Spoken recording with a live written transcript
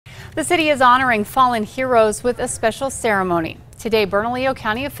The city is honoring fallen heroes with a special ceremony. Today, Bernalillo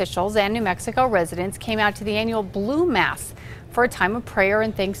County officials and New Mexico residents came out to the annual Blue Mass for a time of prayer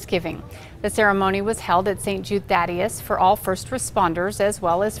and thanksgiving. The ceremony was held at St. Jude Thaddeus for all first responders as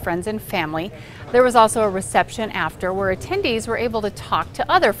well as friends and family. There was also a reception after where attendees were able to talk to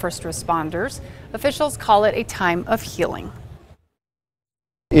other first responders. Officials call it a time of healing.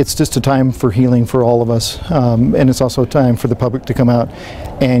 It's just a time for healing for all of us, and it's also a time for the public to come out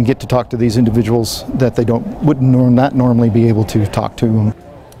and get to talk to these individuals that they would not normally be able to talk to.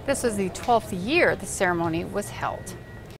 This was the 12th year the ceremony was held.